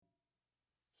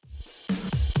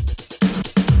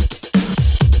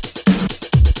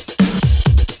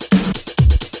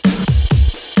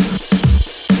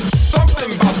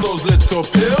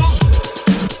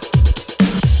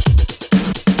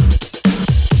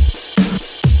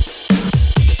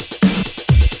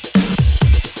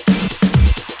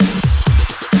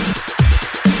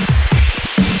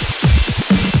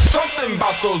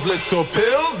little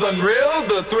pills, unreal,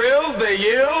 the thrills they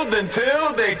yield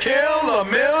until they kill a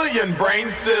million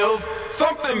brain cells.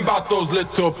 Something about those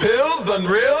little pills,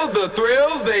 unreal, the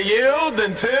thrills they yield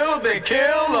until they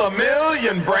kill a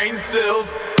million brain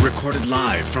cells. Recorded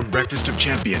live from Breakfast of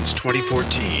Champions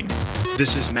 2014,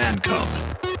 this is Man Cub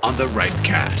on the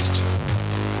Rightcast.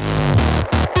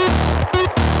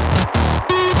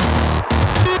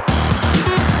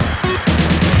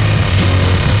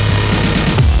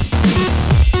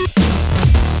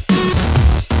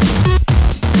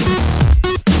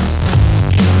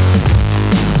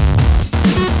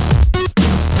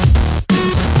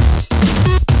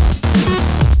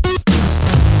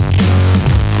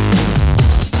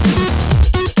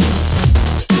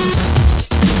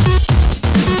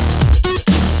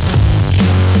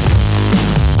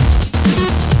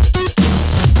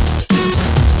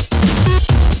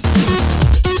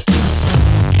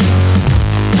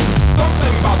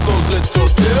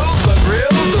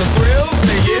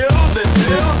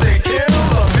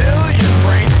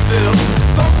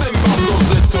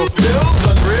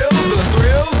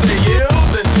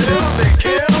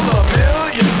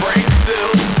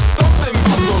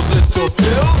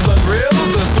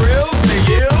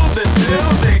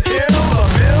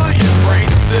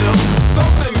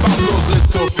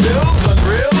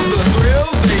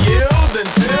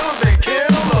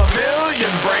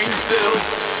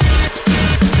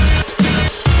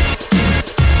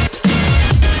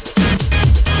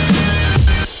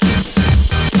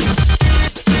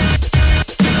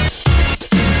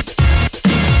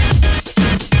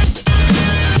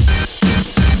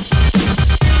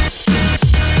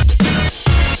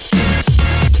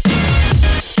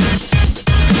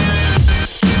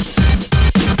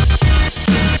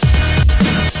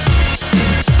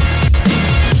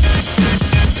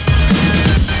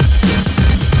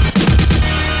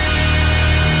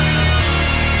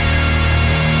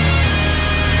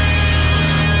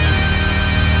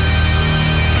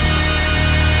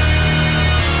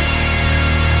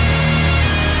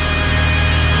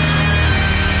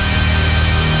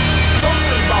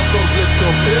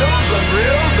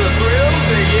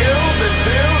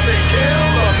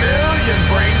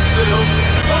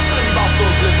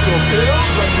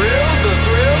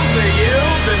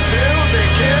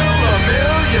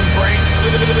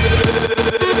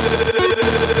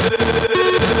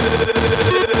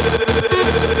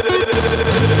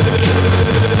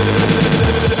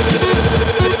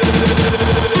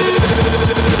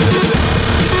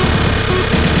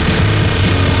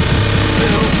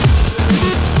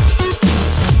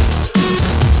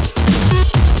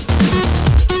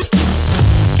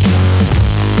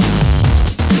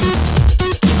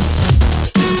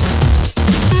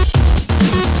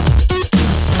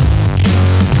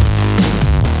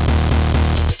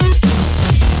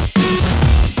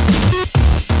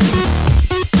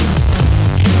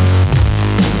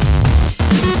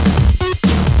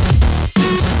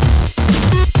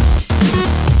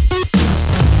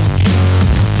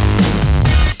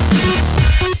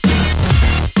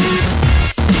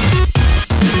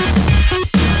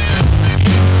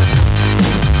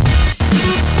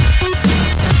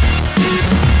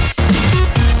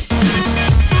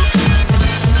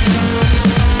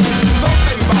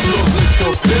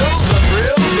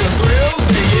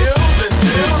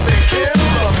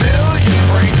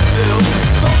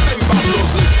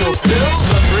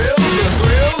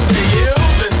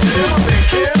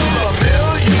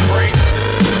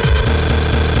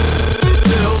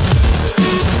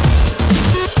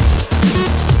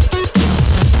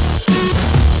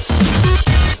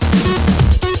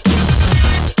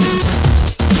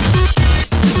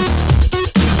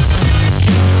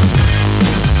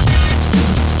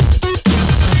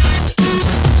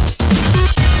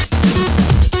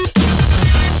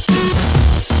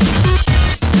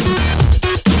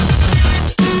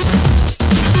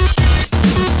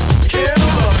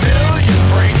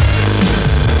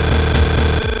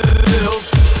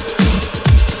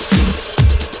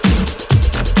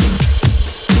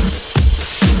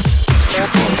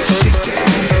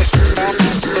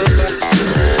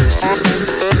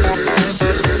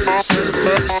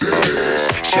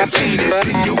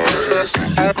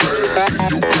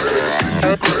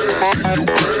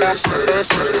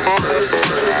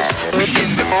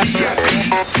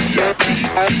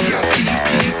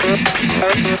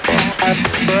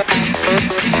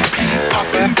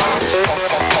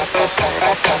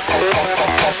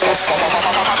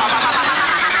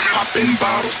 Popping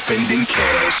bottles, spending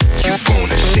cash. You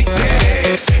wanna shake that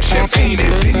ass? Champagne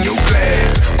is in your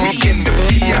glass. We in the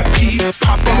VIP.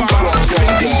 Popping bottles,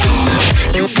 spending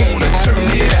cash. You wanna turn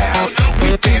it out?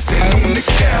 We dancing on the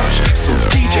couch. So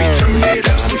DJ.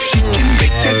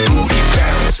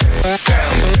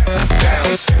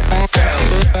 bounce,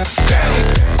 bounce,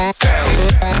 bounce,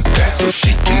 bounce, bounce, so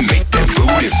she can make that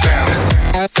booty bounce,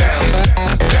 bounce,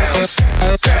 bounce,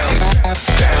 bounce,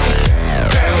 bounce,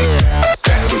 bounce,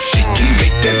 bounce, so she can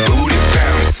make that booty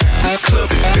bounce. This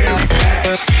club is very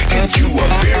packed, and you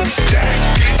are very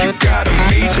stacked. You got a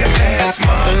major ass,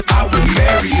 mom, I would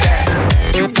marry that.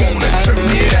 You wanna turn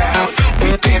it out?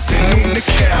 We dancing on the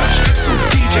couch, so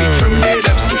DJ turn it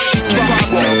up so she can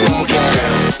make that booty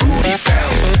bounce, booty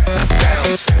bounce,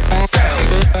 bounce,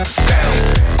 bounce,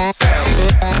 bounce, bounce,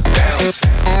 bounce,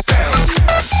 bounce, bounce,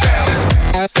 bounce,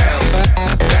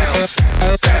 bounce,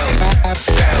 bounce,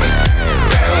 bounce,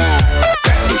 bounce,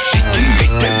 so she can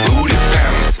make that booty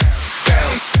bounce,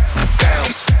 bounce,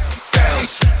 bounce,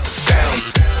 bounce, bounce,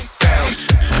 bounce, bounce,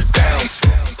 bounce, bounce,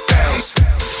 bounce,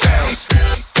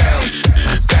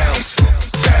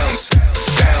 bounce,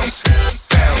 bounce,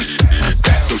 bounce,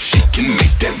 bounce, so she can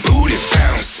make that booty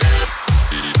bounce.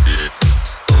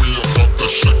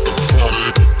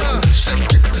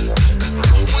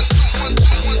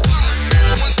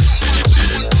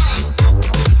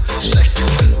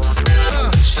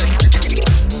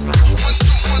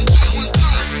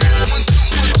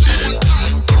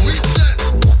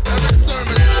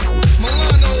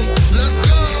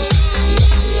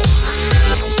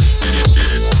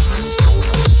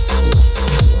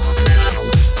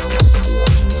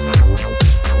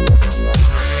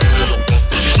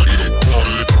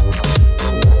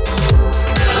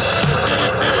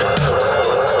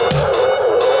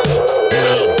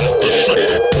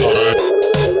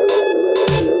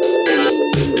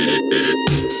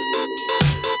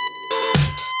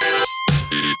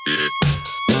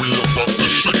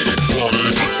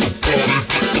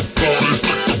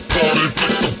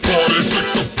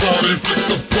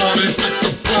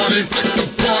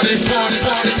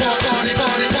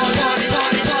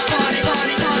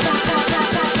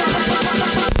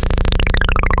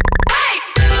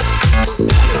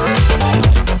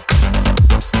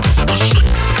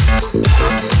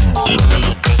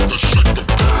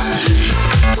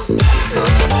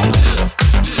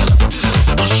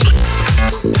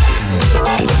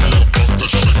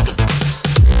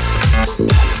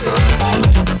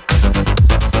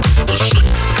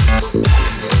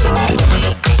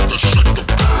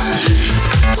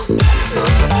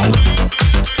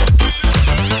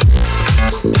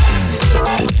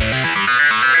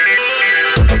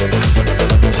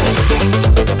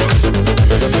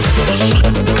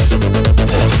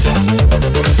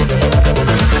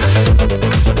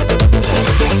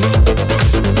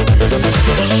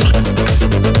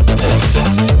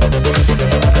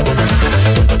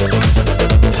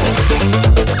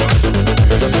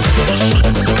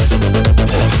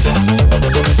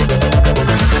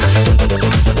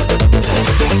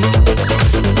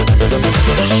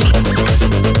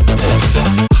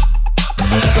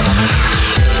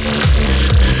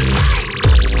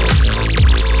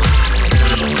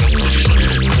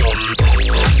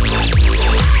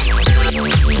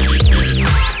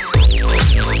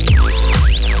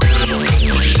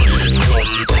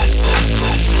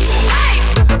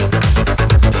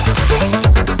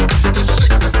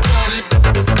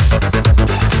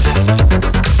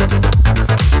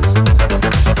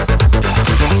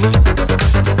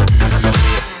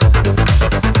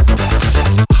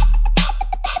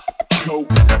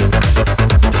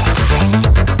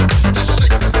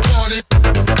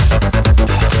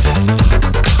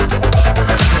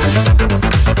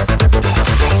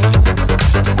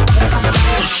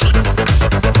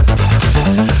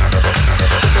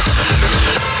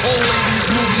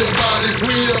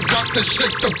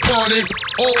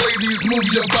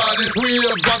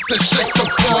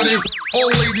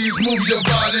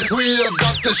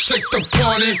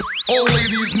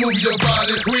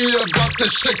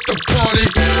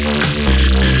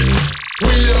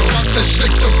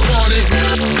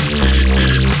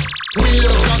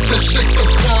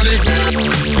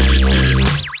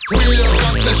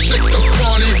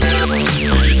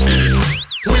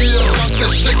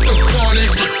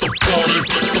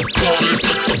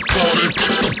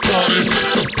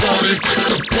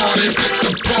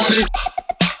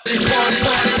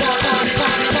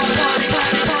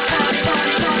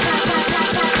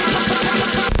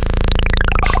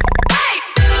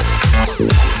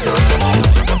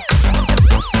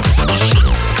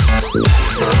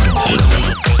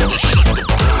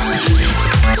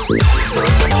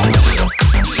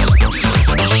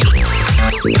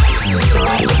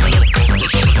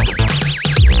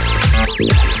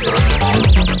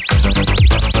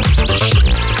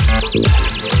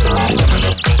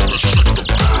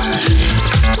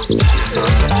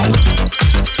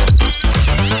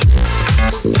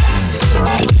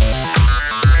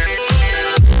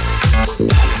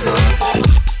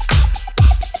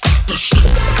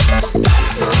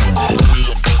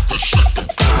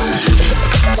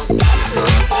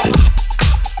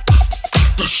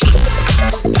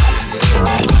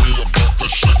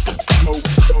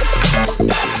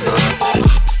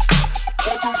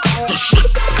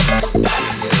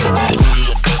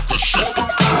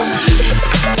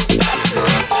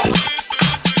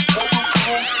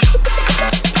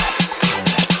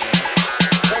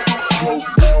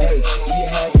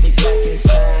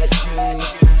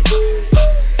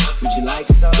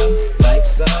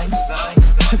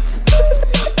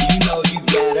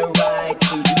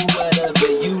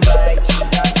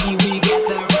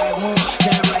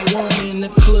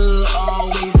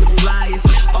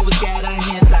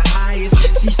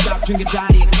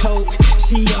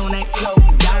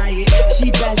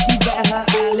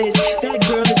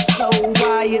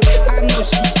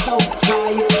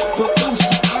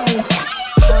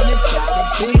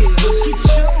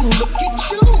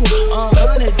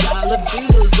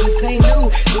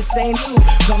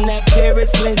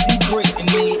 Paris, Lindsay,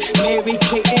 Brittany, Mary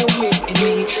Kate and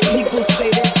Whitney. People say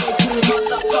that they clean,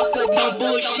 motherfucker, don't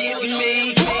bullshit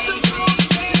me.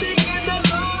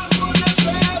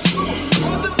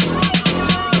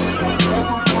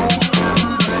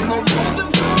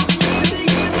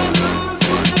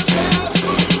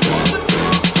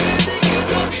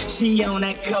 She on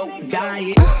that coke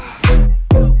diet.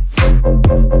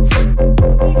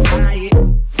 Diet.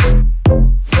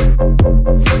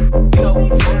 Coke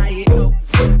diet.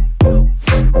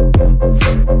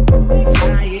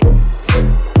 Diet.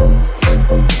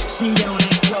 She on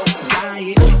that coke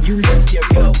diet. You left your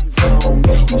coke gone.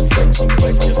 You said you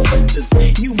with your sisters.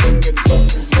 You and your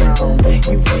girlfriend's wrong.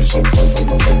 You ain't here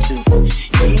taking pictures.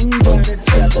 You ain't gotta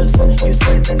tell us. You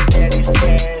spending daddy's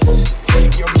cash.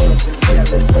 Your girlfriend's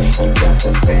jealous. You got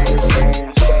the fattest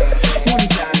ass. One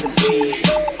time to pee,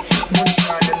 one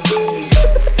time to leave.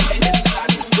 It's hot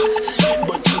as fuck,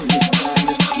 but you just trying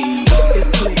to ski. It's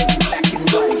clear as black and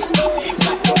white,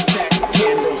 like a fat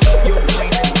candle. Your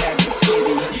brain is Magic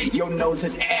City, your nose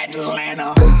is Atlanta.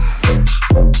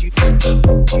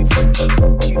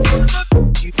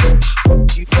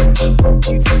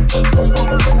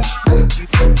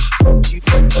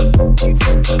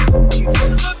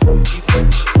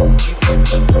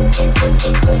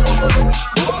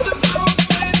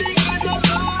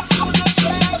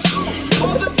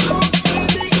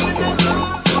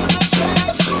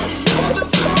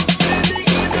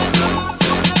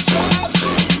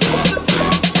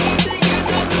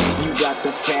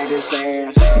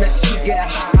 Ass. Now she got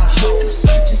high hopes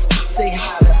just to say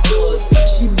hi to us.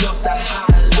 She want the high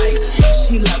life.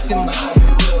 She like them high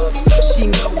rubs. She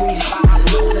know we high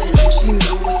rollin'. She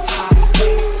know it's high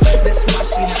stakes. That's why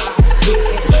she high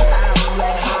speedin'. I on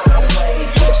that highway.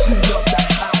 She want the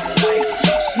high life.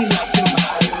 She like them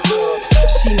high rubs.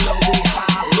 She know we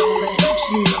high rollin'.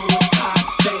 She know it's high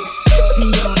stakes. She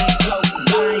on that coke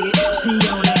diet. She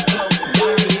on that coke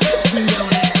diet. She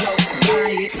on that coke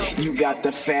diet. You got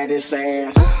the fattest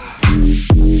ass.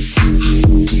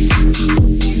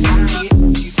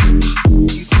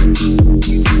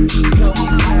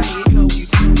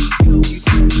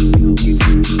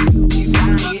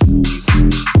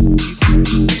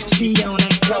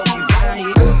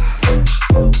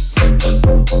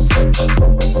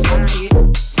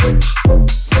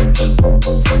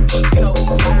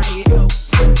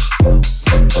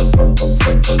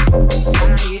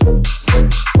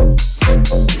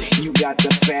 You got the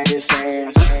fattest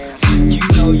ass. You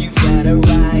know you got a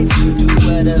right to do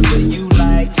whatever you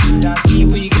like to. Now see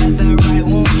we got that right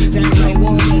one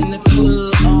in the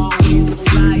club. Always the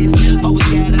flyest, always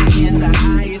got our hands the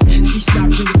highest. She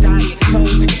stopped drinking Diet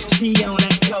Coke, she on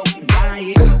that coke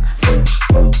diet.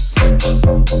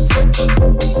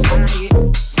 Diet.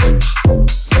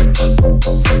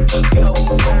 Coke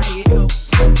diet.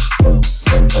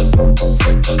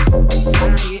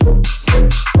 Diet.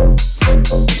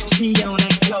 She on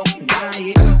that coke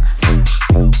diet.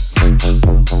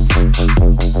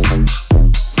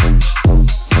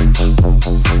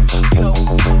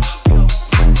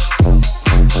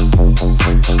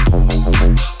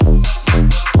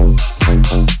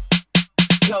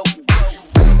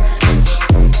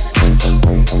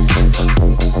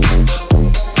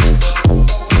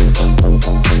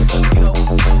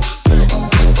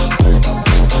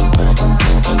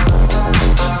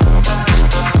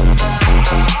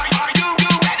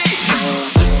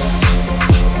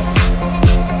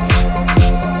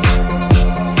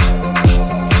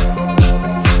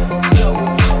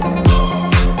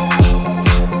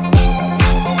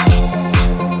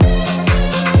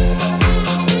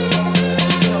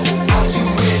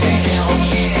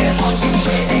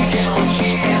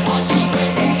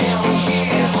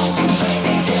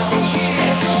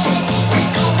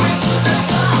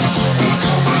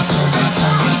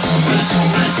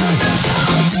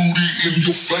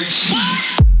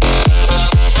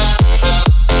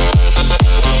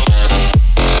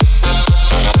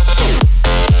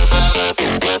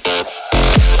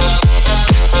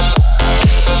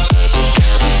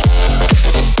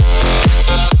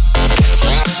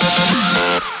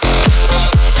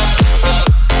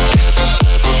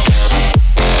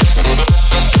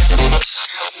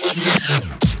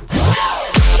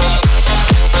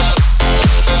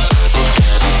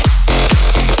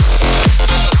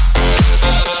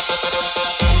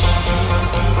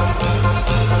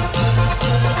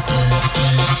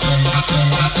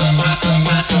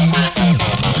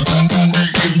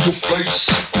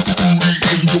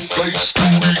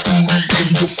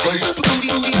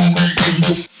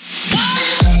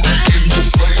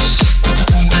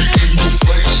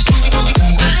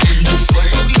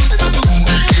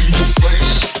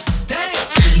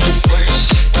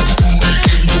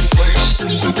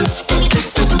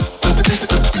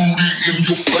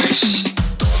 your face.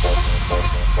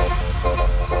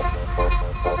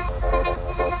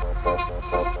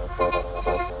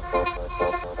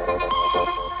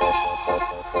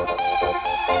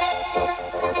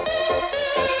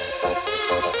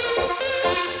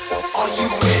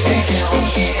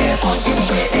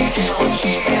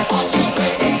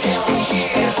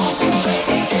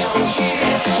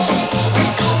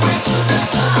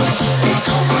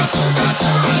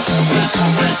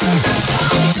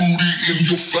 In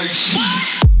your face.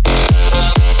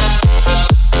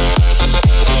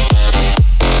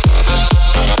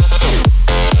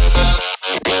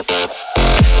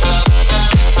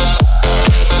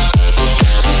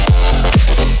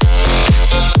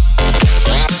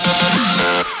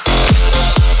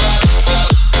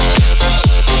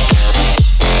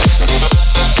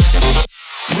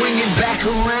 Bring it back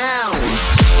around.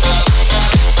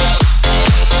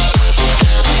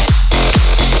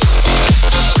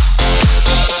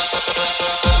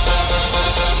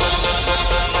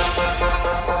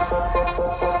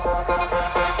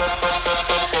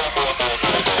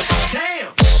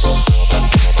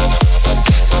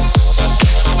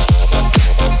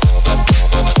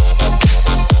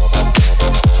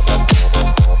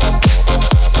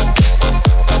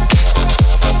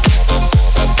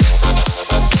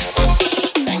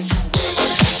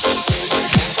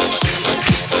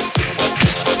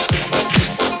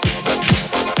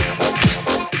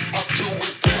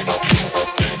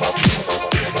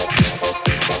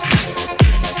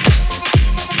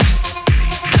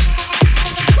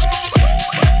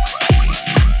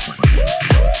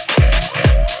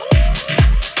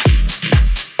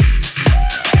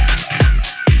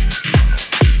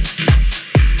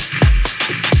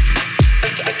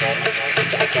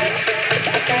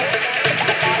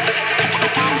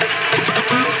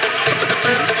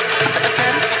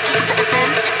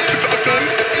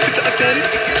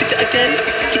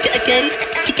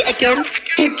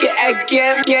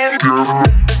 Again.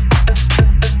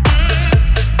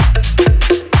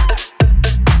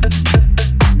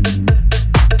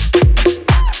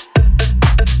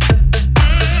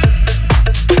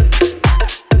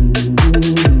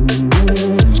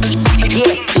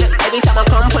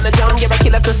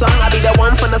 Song. I'll be the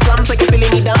one from the slums, like you're feeling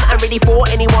me done. I'm ready for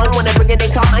anyone, wanna bring it, they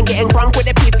come. I'm getting crunk with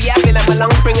the PP, I feel like my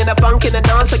lungs, bringing the funk in the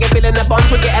dance. Like you're feeling the buns,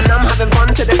 we're getting numb, having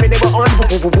fun to the rhythm we're on.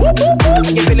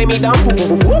 Like you're feeling me done,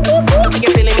 like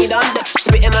you're feeling me done.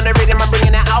 Spitting on the rhythm, I'm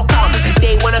bringing the outcome.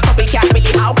 They wanna copycat,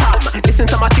 really how come? Listen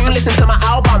to my tune, listen to my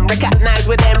album. Recognize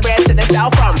where them bred to the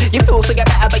style from. You feel so get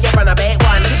better, but you're on a bait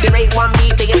one. There ain't one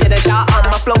beat, they get to the shout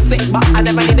on. My flow sick, but I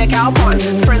never need a cow pun.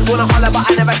 Friends wanna holler, but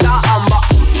I never shout on. But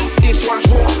this one's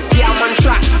raw, yeah, I'm on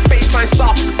track. Baseline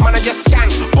stuff, man, I just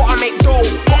skank. Gotta make dough,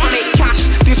 gotta make cash.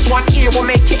 This one here will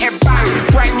make it a bang.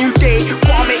 Brand new day,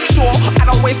 gotta make sure I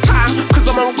don't waste time, cause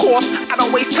I'm on course. I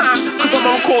don't waste time, cause I'm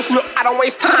on course. Look, I don't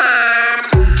waste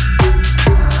time.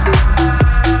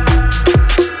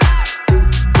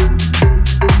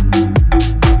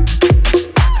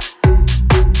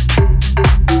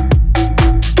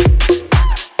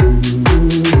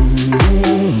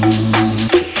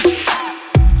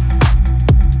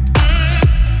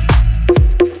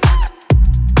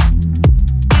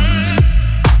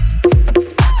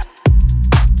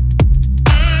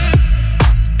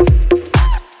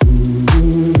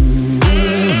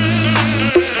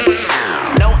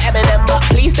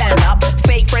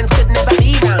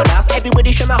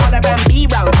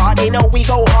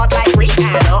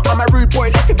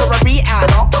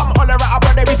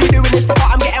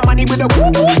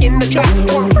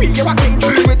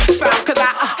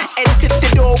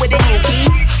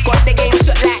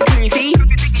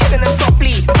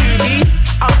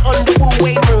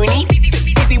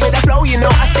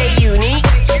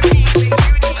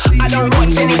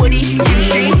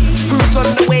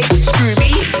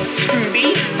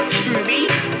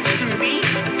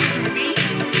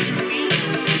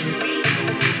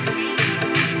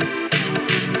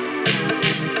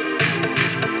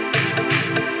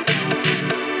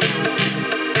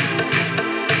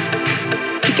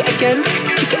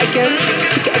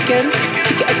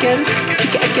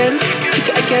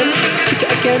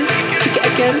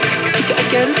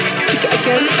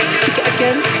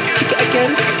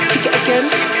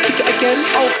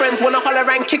 Old friends wanna holler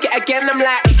and kick it again. I'm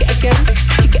like, kick it again,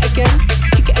 kick it again,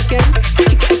 kick it again,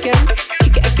 kick it again,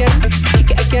 kick it again,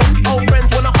 kick it again. Old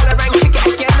friends wanna holler and kick it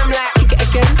again. I'm like, kick it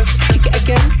again, kick it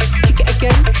again, kick it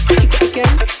again, kick it again,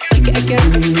 kick it again,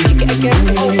 kick it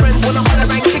again. Old friends wanna holler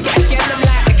and kick it again. I'm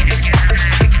like.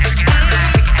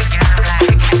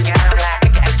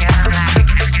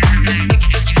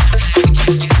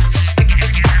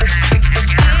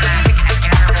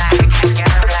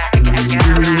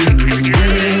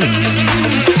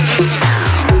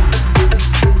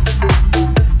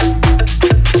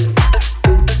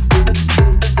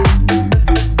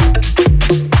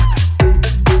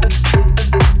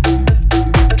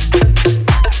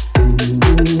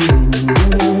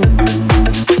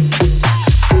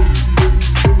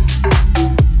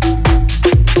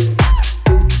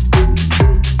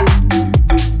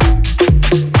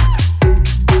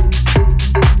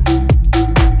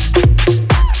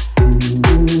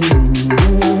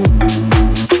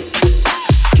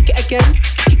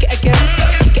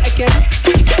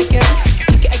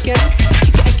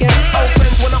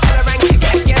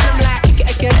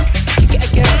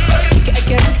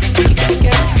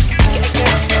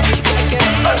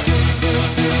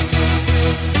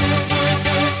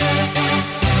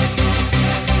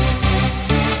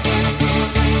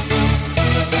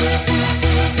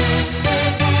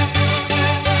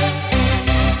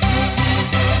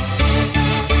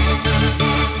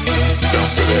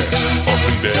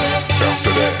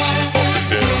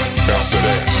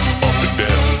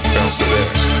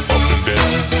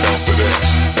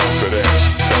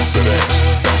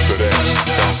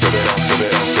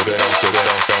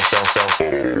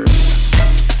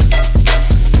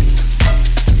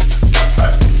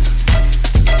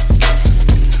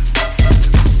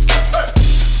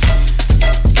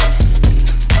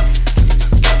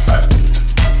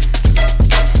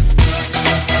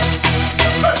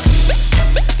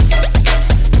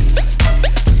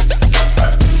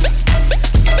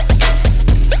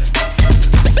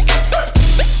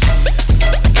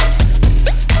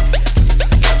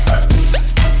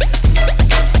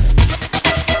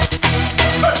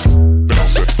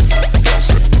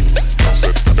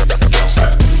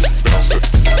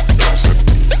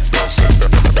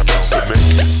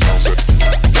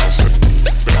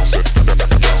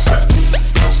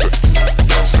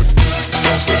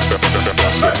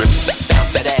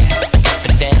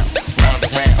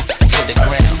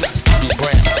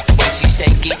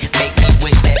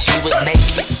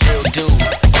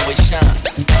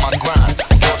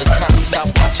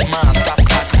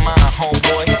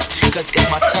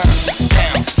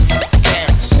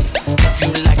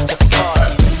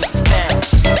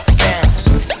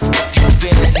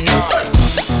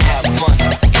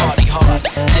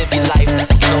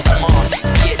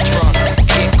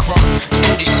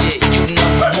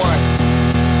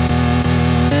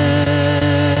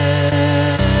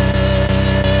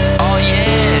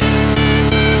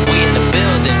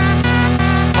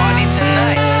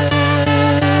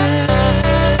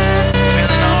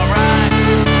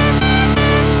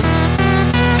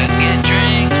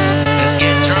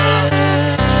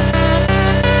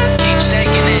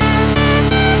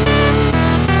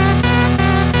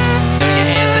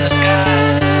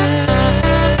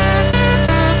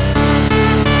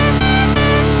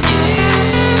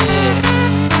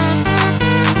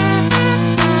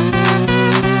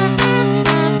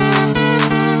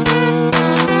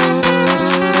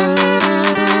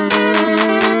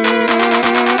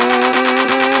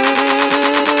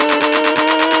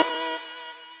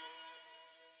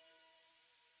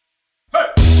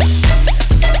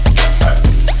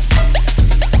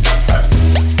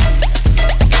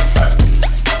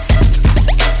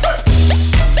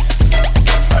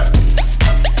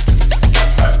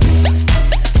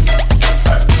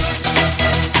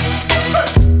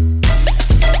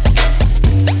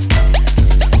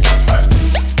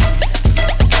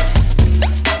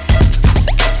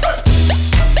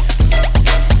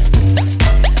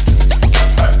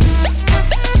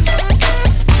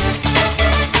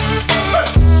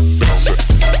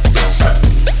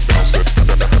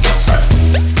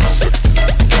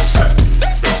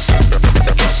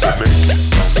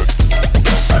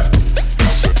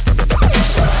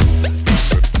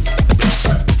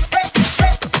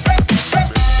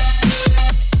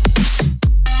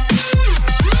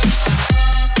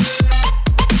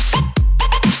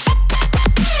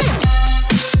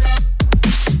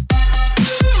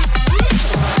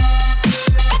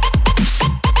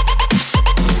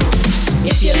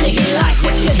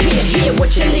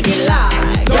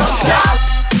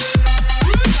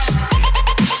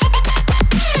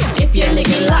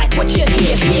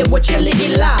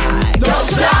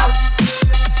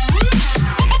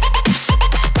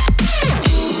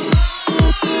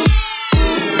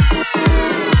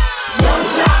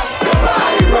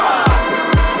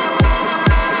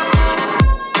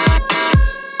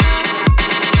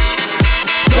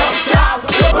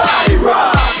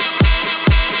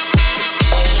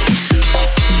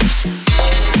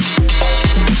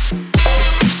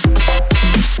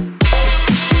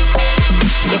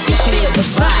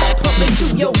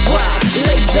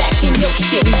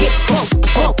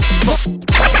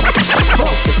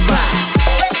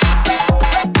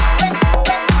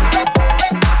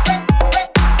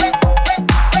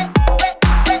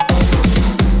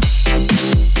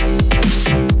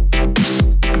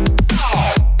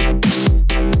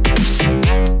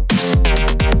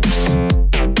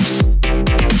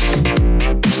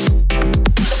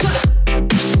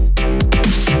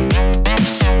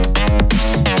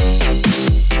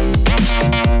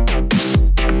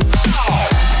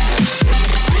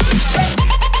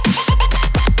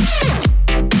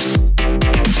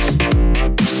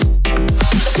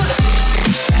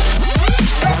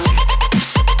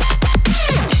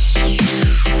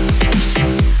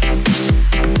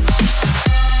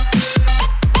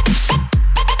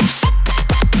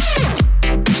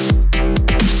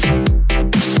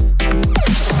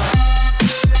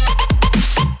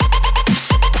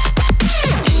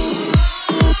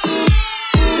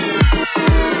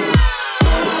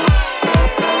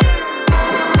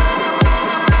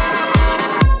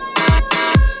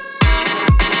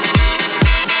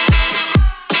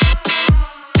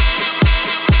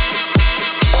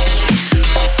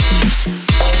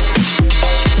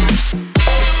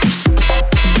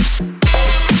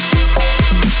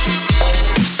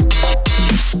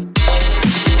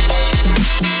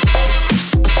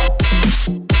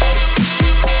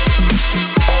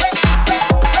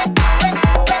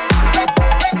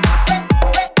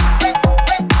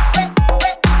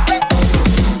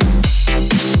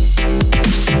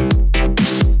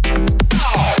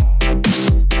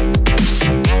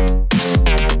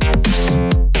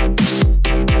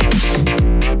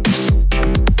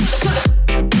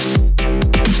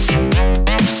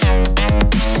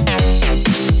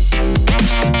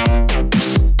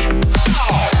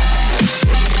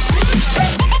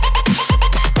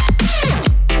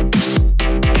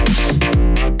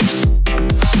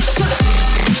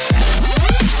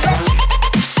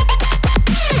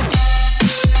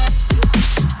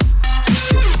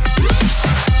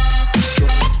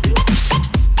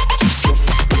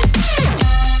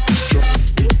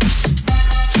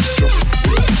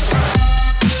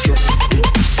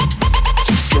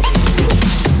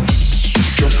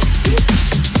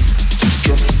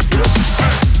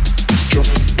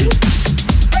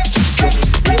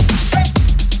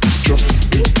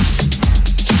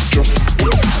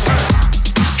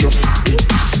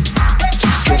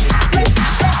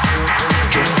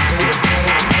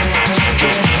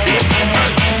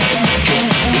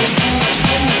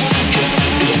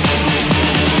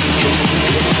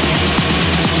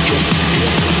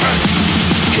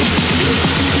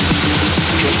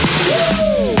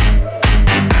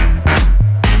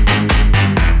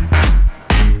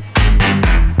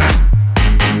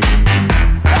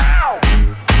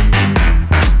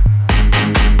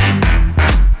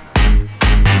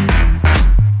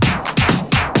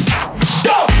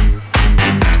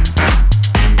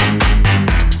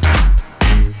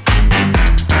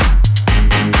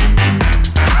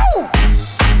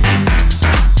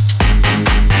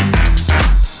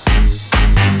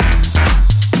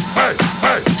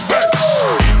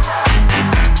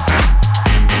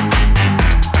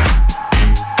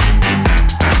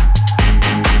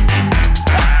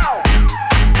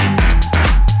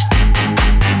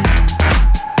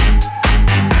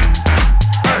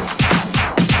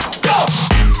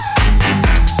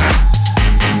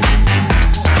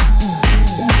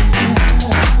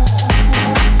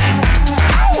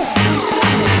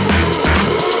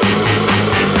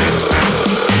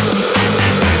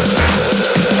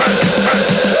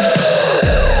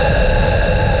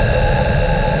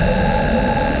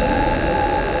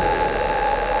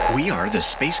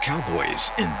 Space Cowboys,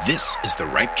 and this is the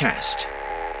Right Cast.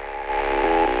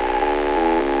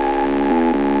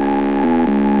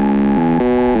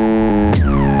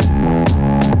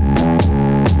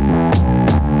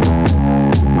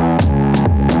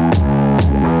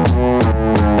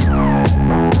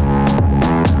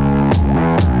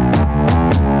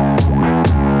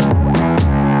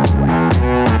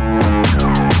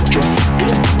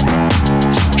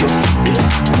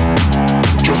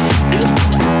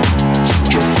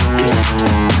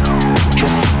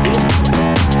 Just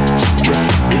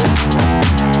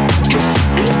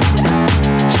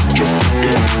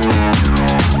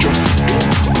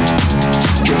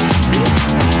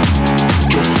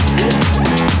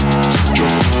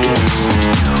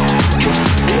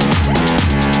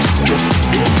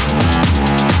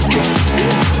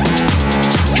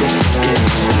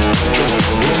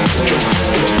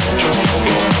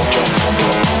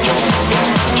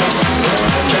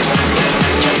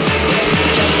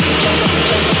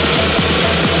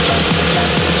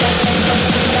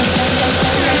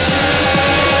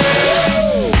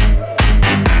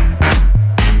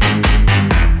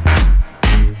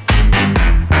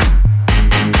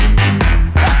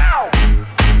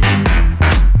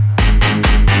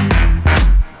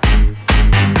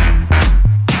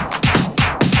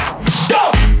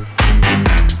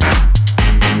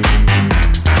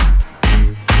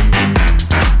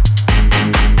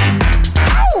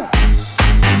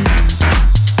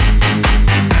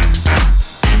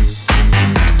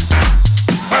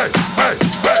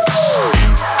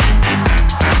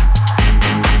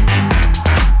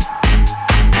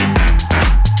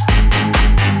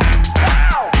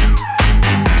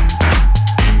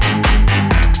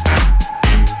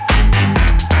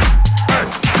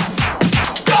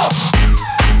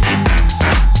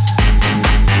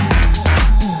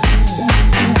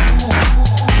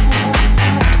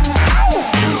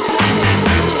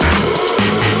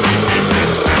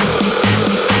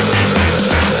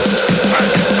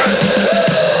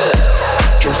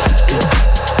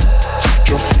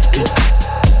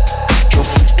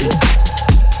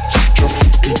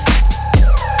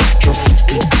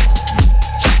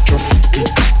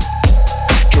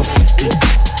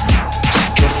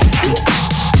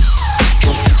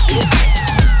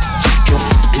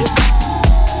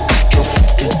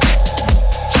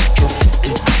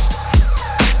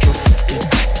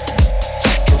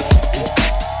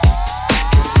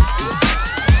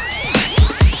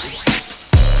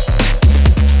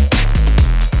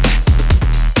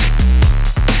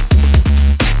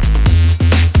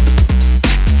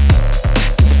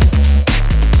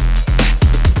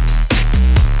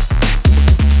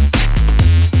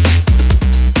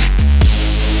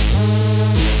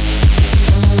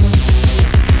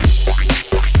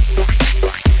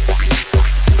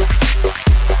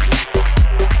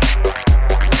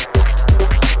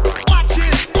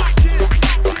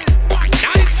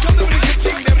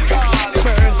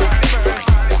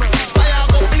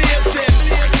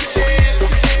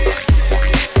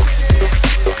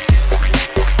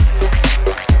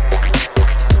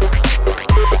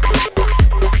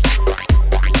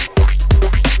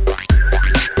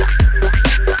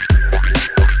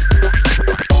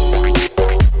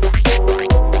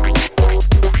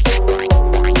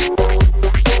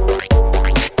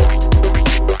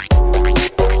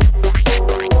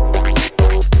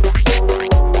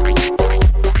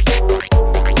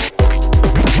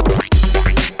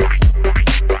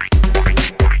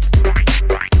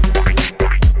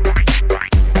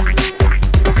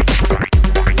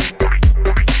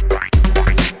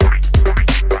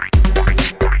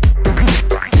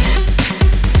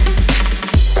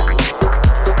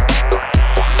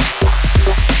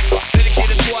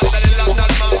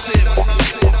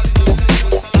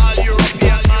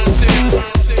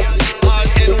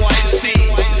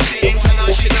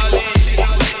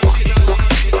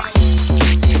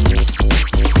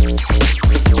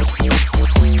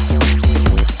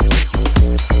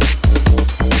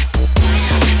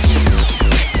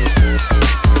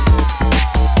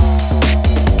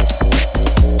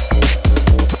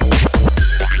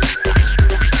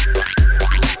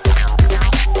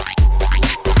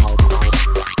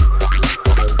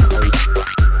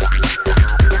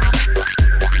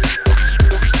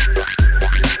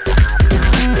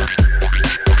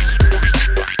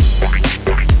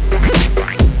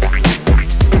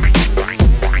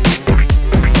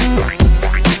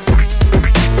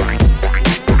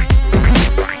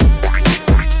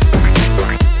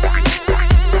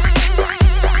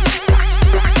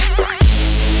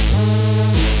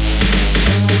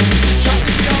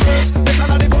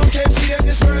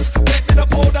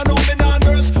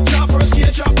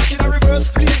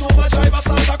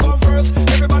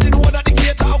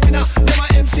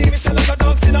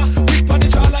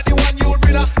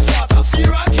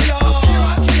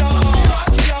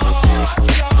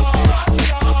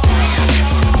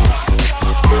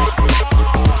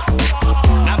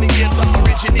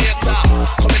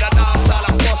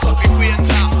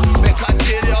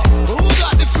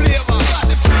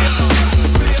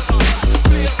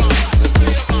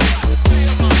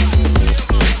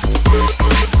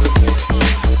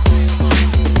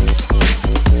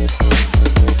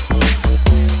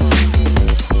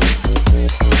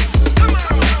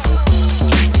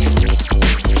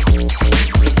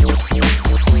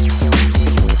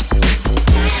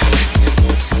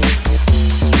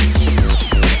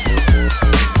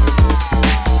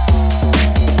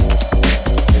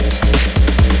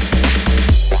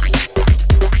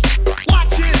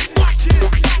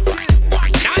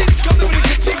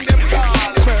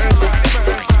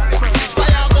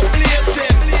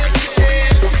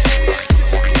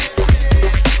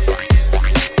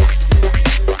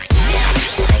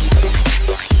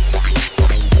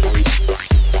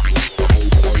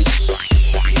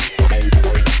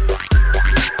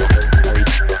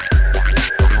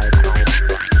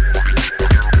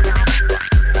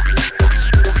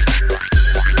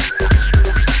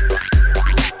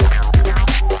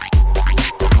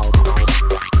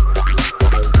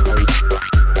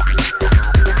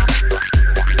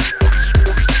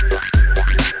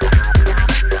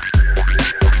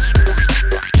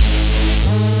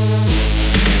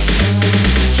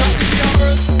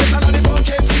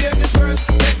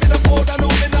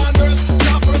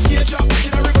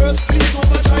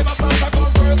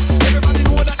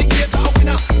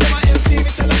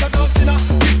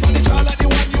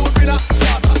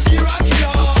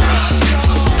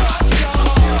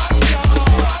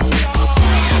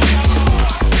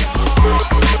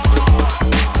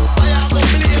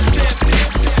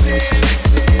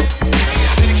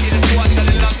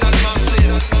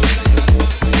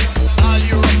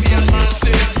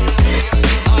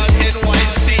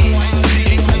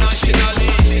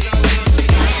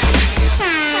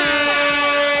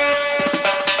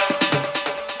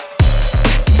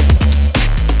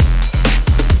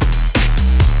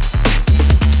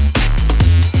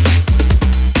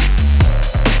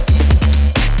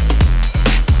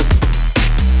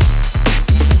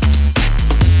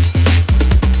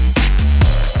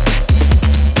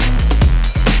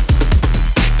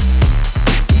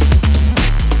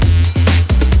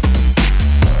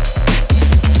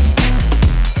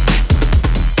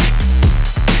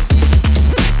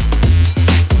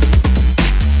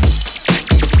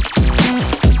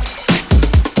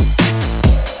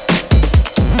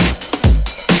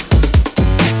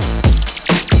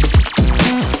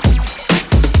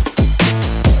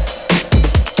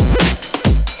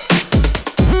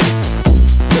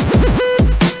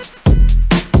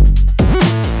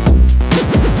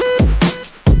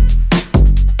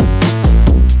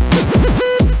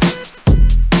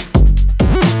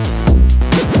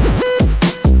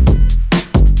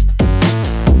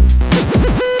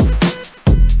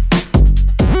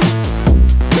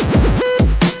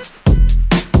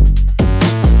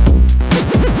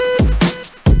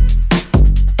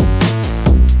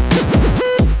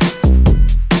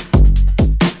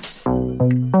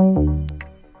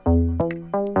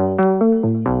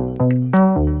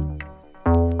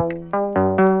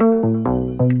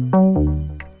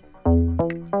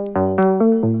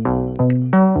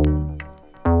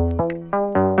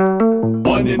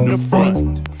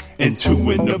two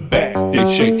in the back.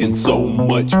 They shaking so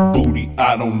much booty,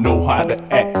 I don't know how to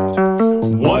act.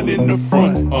 One in the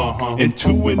front, and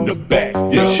two in the back.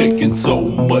 They're shaking so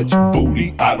much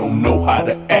booty, I don't know how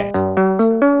to act.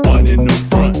 One in the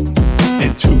front,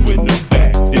 and two in the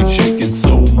back. They're shaking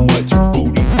so much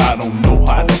booty, I don't know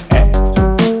how to act.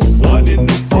 One in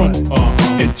the front,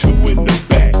 and two in the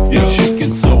back. They're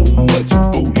shaking so much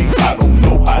booty, I don't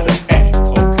know how to act.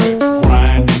 Okay,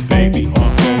 grind it, baby.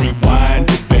 Rewind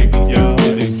it, baby. Do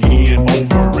it again,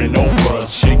 over and over.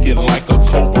 Shake it like a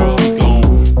cobra. We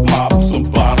gon' pop some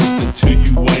bottles until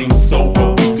you ain't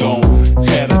sober. We gon'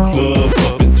 tear the club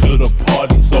up until the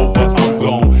party's over. I'm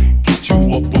gon'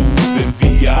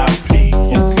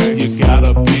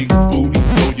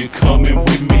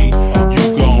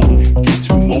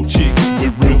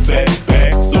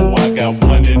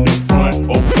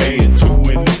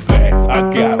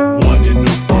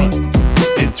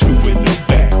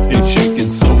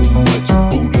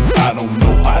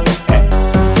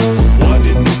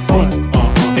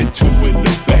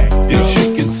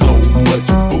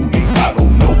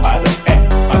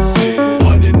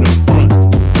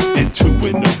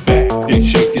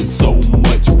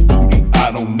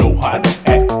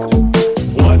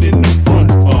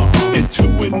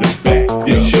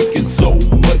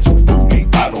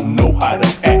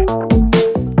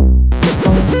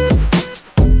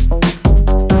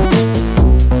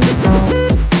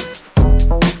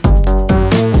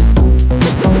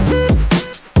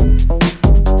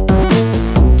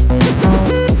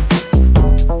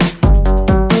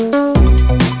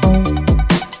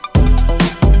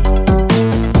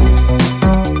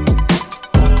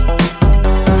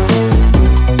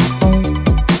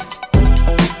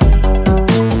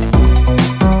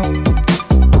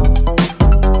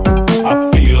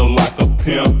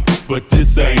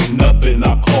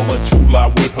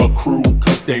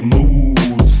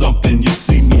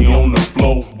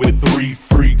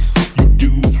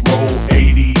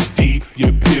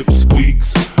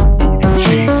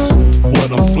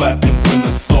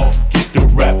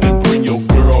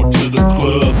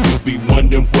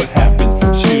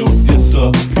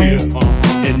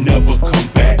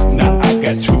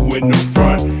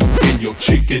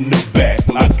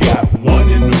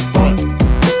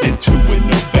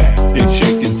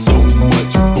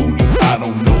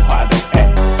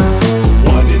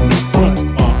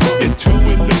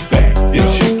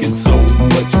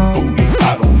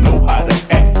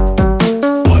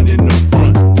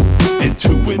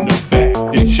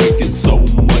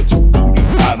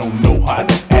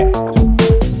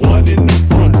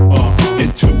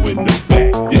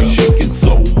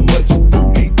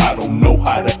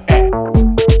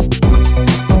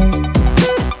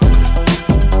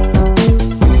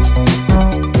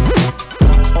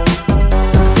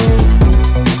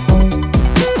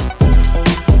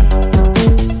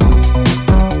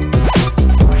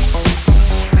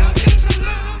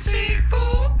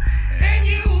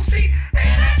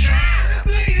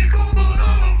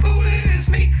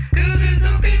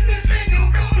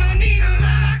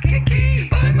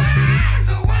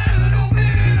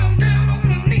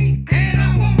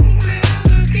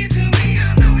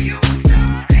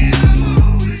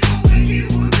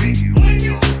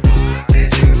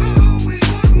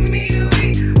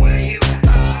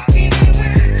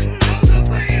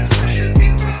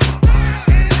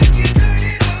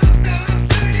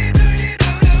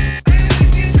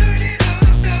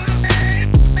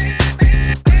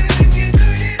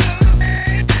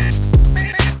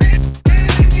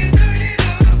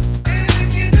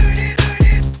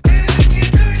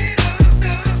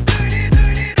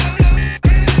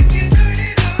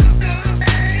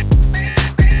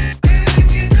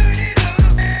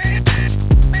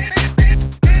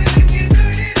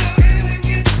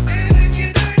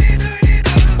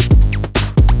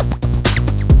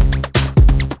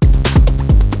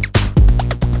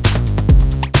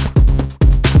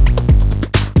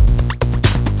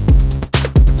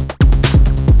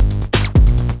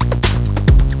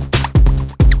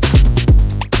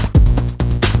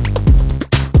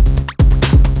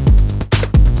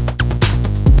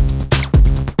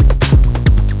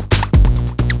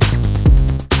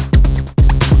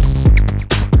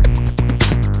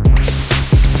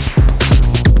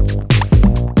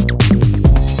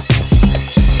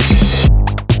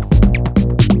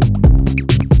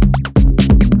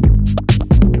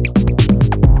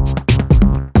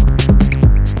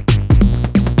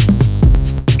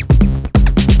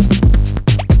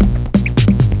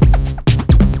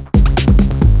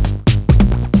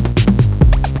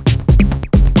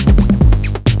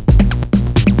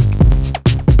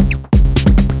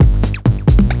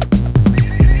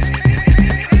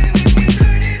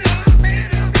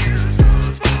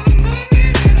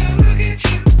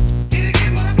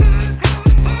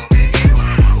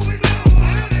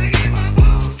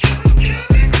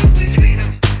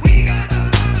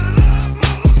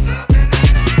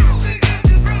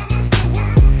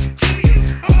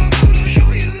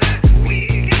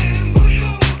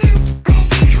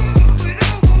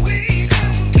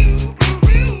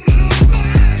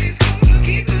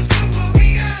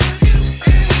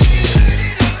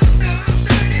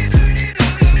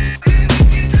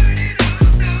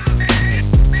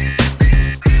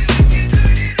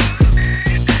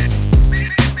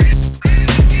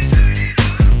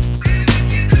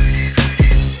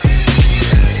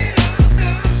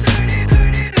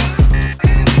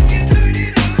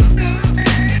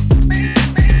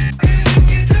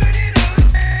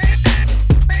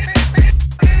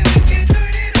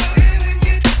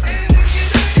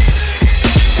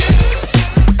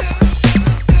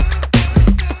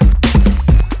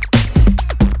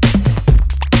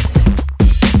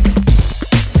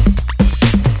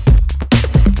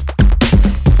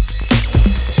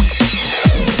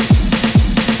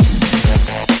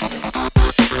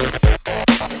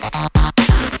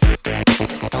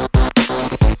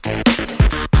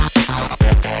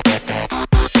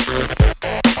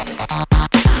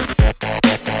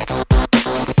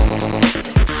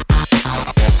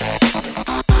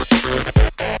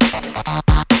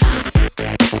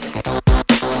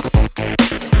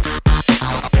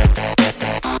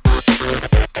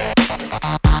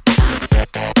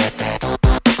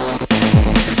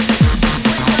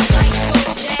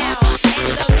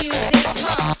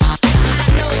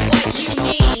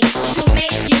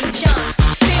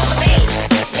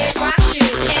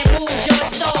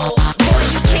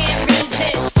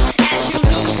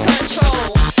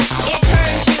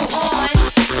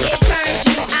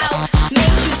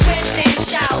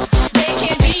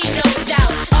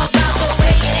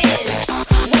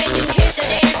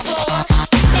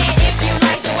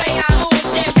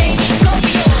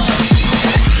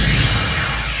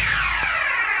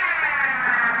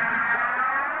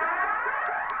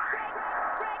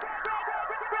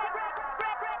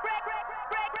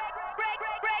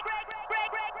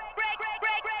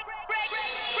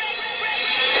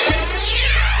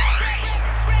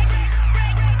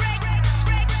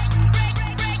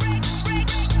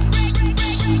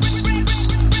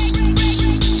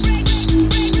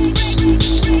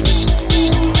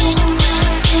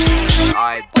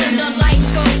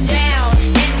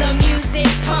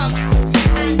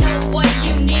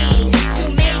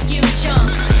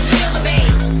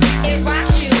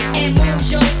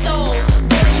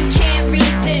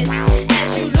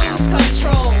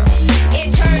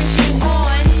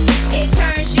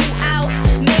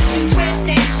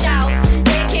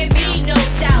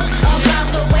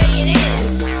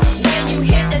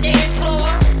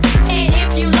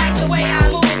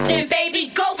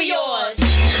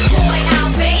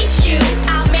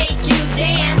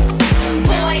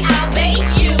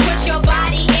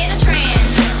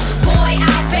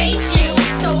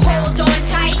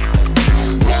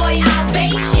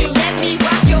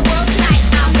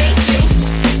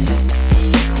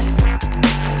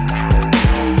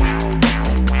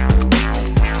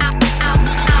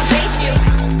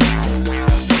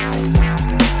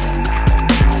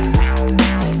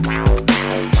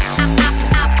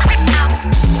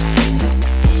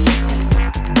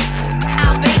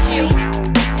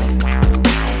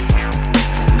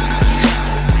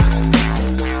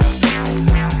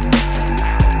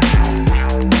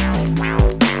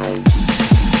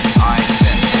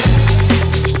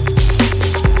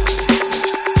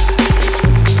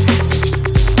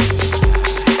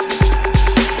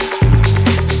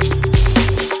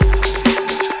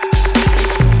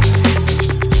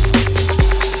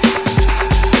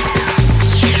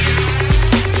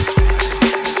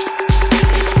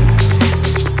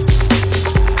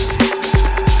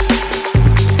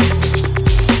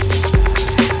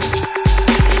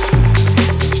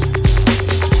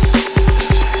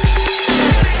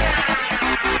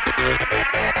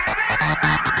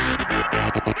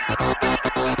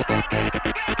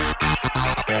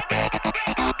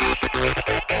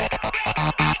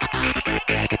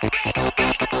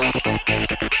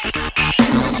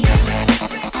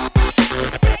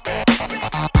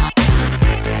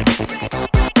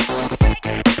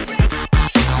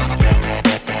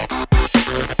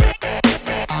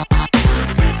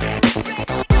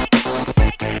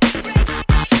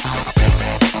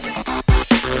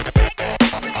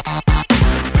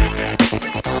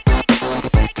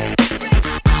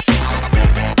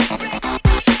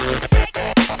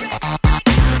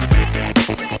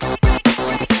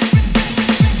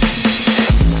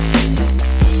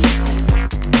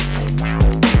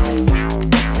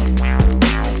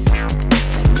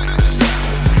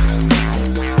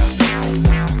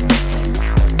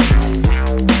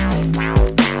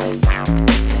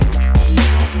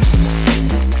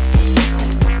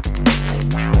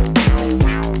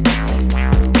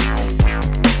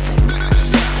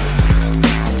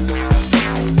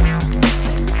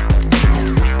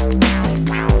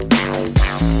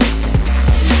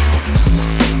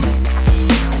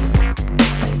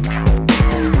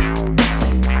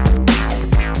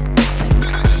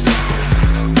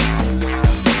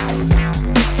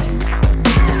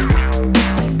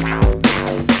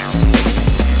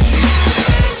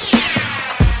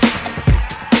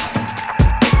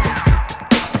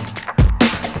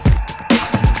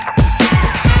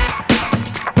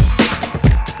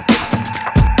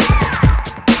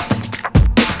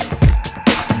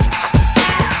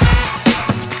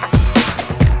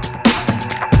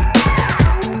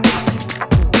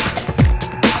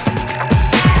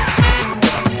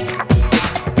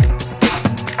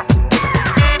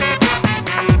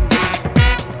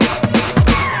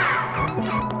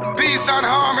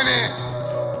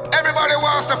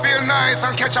 wants to feel nice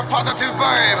and catch a positive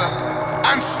vibe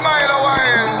and smile a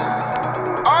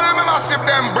while. All of them massive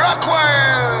them broke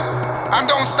while and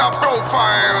don't stop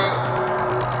profile.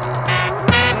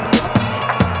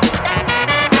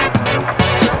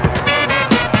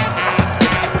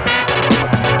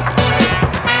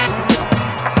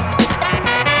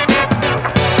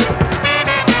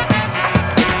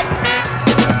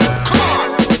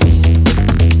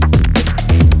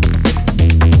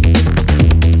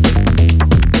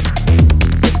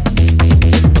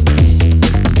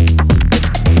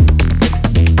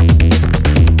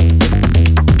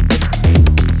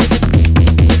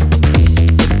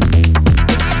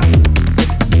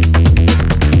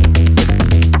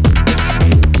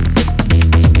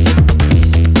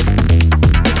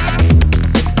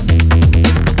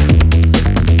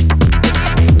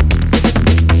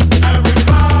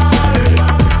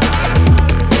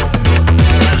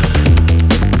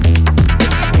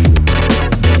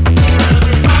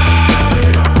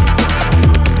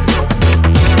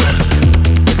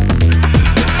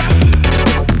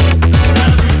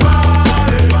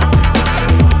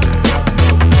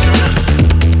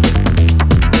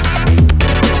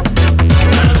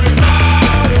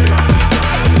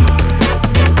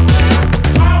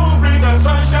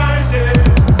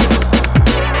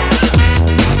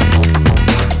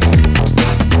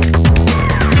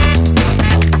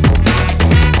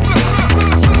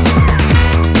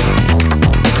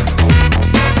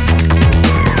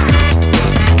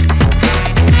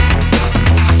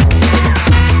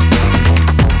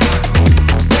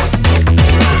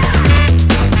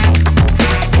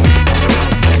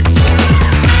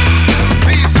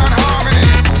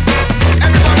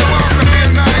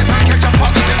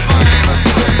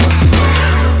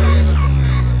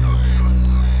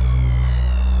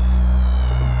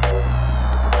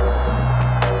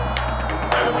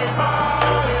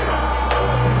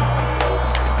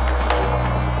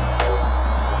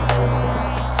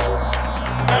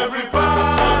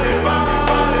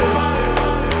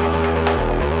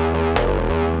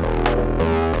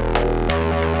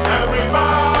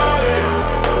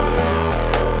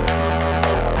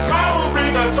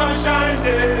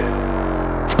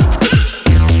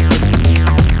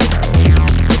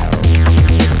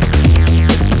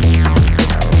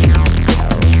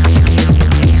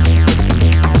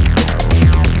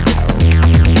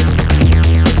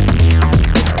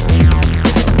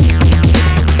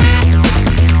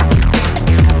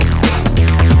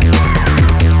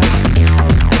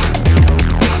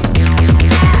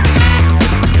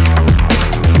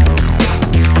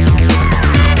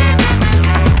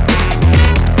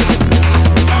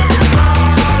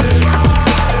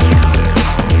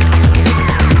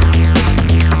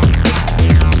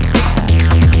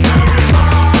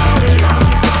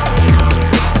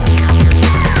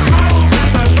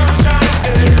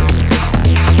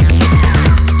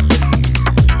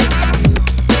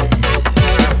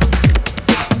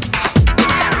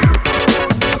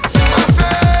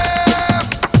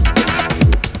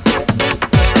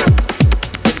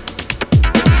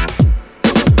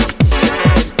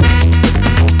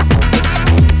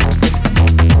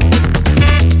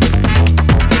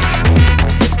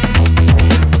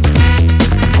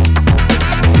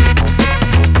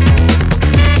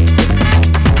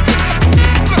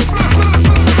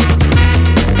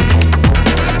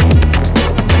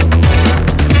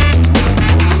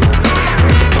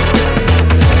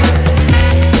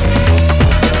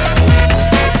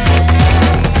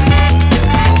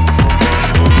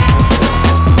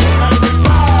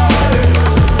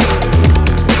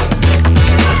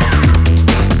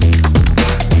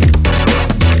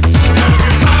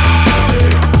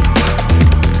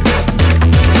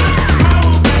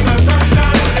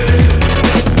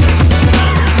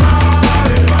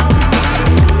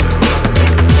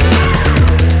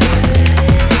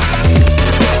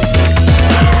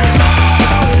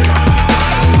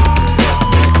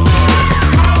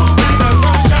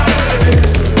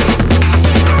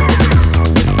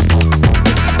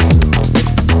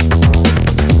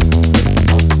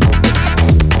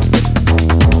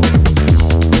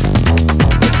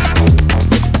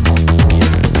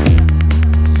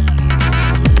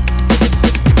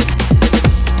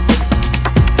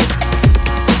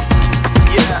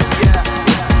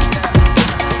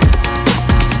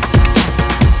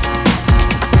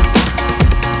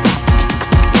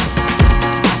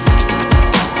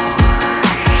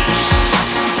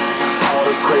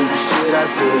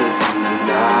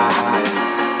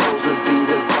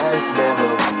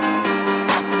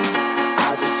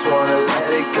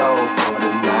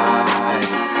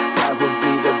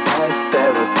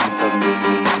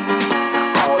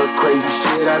 crazy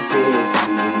shit shit I did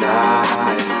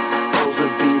tonight, those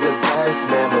would be the best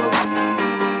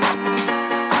memories.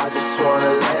 I just wanna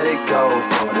let it go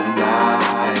for the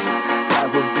night.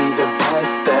 That would be the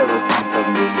best therapy for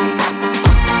me.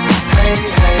 Hey,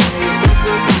 hey,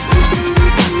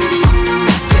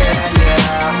 yeah,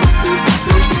 yeah.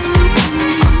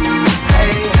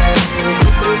 Hey, hey,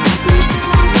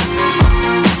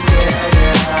 yeah,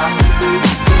 yeah.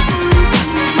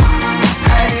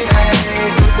 Hey, hey,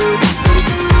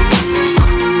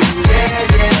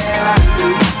 yeah, yeah.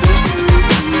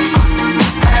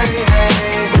 Hey, hey,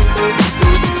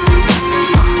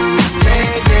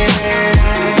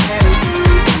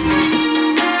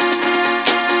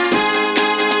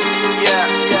 yeah,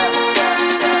 yeah.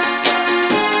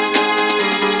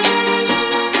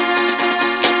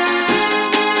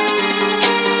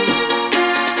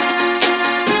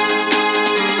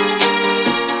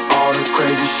 All the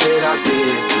crazy shit I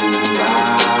did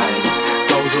tonight,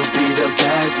 those will be the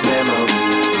best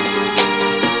memories.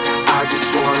 I just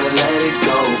wanna let it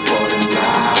go for the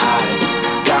night.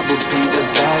 That would be the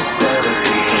best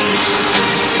therapy for me.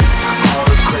 All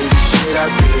the crazy shit I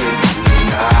did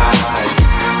tonight,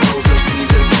 those will be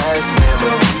the best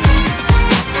memories.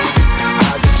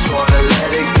 I just wanna let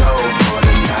it go for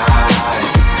the night.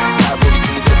 That would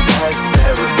be the best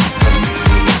therapy for me.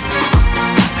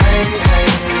 Hey, hey,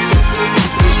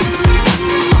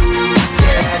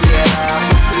 yeah, yeah.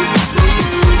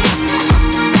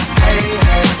 Hey,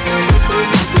 hey,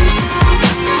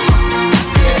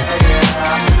 yeah,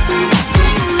 yeah.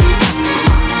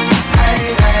 Hey, hey, yeah, yeah. Hey,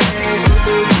 hey,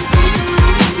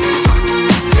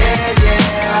 yeah,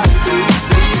 yeah.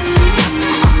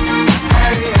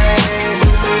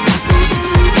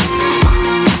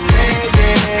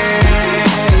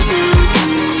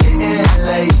 It's getting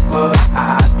late, but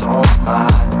I don't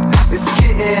mind. It's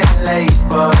getting late,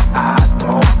 but I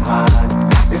don't mind.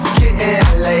 It's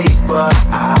getting late, but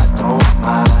I don't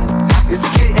mind. It's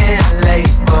getting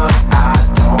late, but I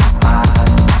don't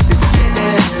mind. It's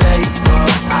getting late,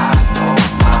 but I don't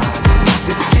mind.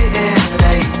 It's getting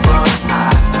late, but I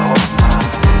don't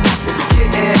mind. It's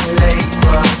getting late,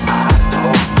 but I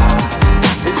don't mind.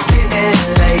 It's getting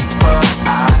late, but I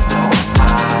don't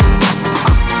mind.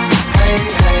 Hey,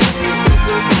 hey,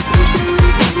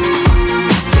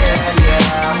 yeah,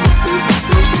 yeah.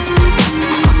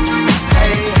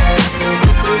 Hey, hey,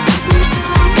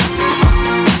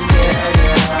 yeah,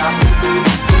 yeah.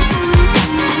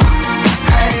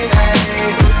 Hey, hey,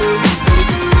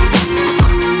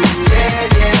 yeah,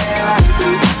 yeah.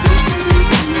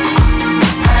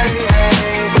 Hey,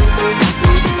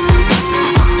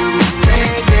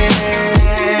 hey, yeah, yeah.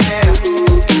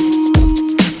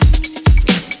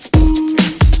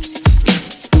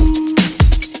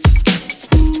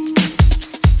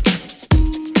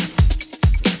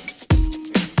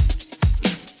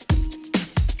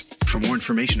 For more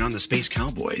information on the Space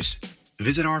Cowboys,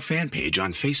 visit our fan page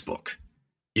on Facebook.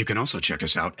 You can also check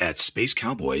us out at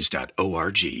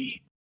spacecowboys.org.